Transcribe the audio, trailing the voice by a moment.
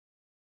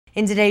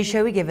In today's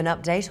show, we give an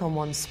update on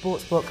one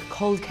Sportsbook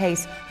cold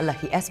case, a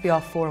lucky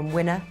SBR Forum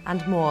winner,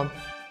 and more.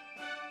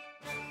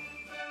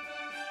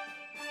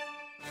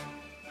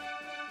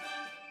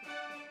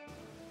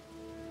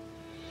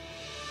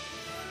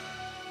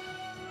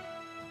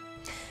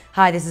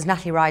 Hi, this is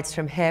Natalie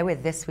Rydstrom here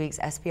with this week's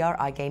SBR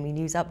iGaming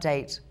News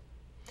Update.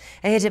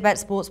 A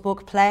HitItBet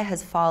Sportsbook player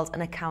has filed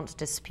an account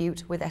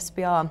dispute with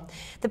SBR.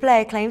 The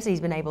player claims that he's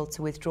been able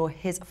to withdraw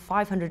his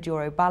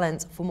 €500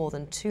 balance for more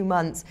than 2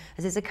 months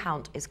as his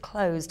account is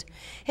closed.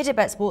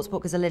 HitItBet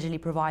Sportsbook has allegedly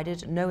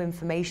provided no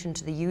information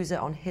to the user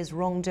on his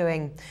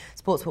wrongdoing.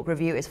 Sportsbook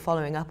Review is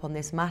following up on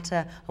this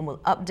matter and will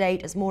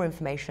update as more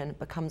information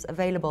becomes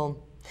available.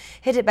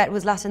 HitItBet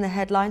was last in the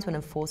headlines when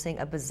enforcing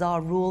a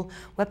bizarre rule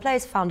where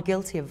players found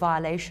guilty of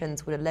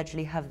violations would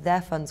allegedly have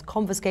their funds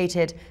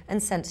confiscated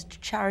and sent to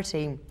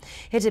charity.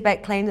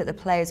 HitItBet claimed that the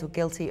players were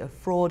guilty of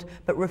fraud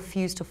but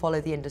refused to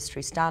follow the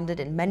industry standard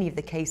in many of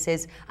the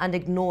cases and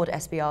ignored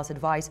SBR's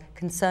advice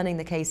concerning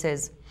the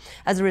cases.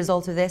 As a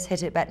result of this,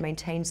 HitItBet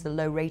maintains the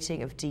low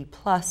rating of D+.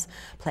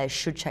 Players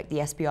should check the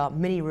SBR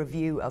mini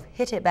review of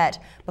HitItBet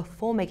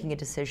before making a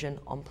decision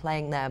on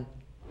playing there.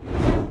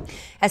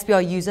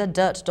 SBR user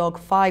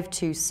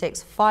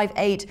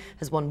DirtDog52658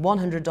 has won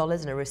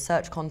 $100 in a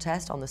research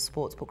contest on the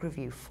Sportsbook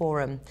Review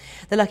forum.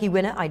 The lucky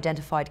winner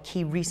identified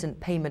key recent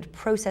payment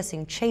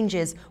processing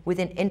changes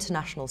within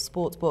international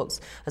sportsbooks,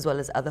 as well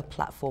as other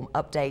platform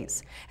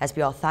updates.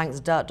 SBR thanks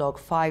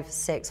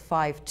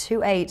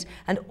DirtDog56528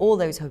 and all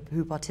those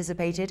who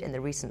participated in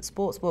the recent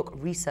Sportsbook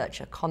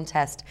Researcher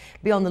contest.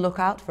 Be on the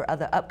lookout for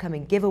other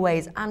upcoming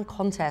giveaways and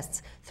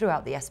contests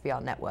throughout the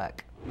SBR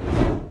network.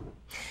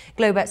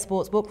 Globet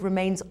Sportsbook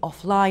remains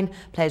offline.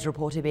 Players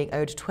reported being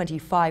owed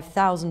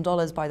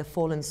 $25,000 by the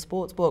fallen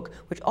Sportsbook,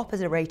 which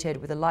operated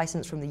with a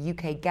license from the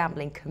UK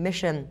Gambling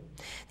Commission.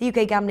 The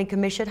UK Gambling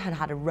Commission had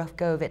had a rough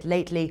go of it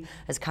lately,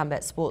 as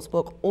Globet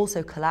Sportsbook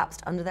also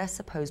collapsed under their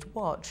supposed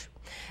watch.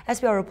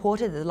 SBR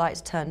reported that the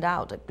lights turned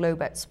out at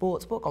Globet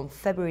Sportsbook on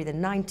February the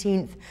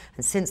 19th,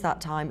 and since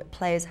that time,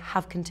 players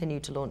have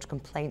continued to launch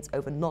complaints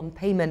over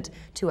non-payment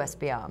to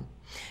SBR.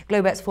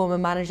 Globet's former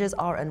managers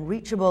are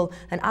unreachable,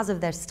 and as of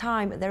this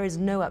time, there is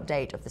no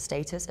update of the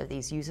status of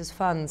these users'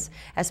 funds.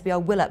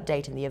 SBR will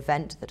update in the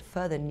event that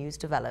further news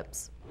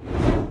develops.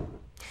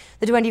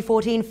 The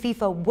 2014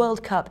 FIFA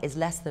World Cup is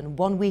less than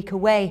 1 week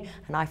away,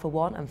 and I, for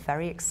one, am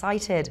very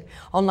excited.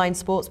 Online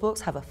sportsbooks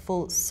have a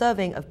full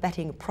serving of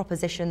betting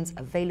propositions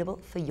available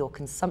for your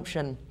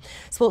consumption.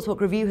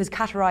 Sportsbook Review has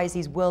categorized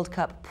these World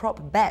Cup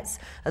prop bets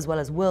as well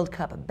as World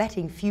Cup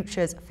betting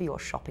futures for your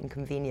shopping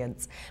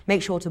convenience.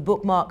 Make sure to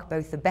bookmark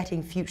both the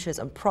betting futures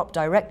and prop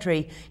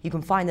directory. You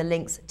can find the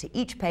links to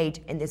each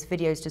page in this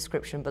video's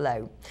description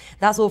below.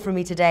 That's all from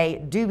me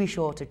today. Do be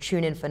sure to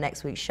tune in for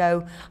next week's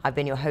show. I've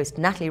been your host,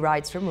 Natalie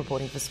Rydstrom, reporting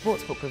for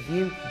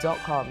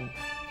sportsbookreview.com.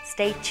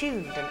 Stay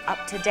tuned and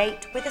up to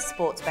date with the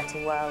sports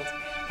betting world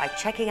by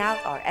checking out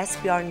our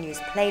SBR News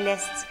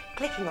playlists,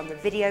 clicking on the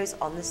videos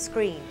on the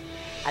screen,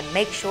 and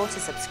make sure to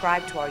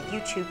subscribe to our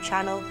YouTube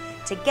channel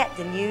to get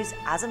the news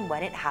as and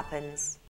when it happens.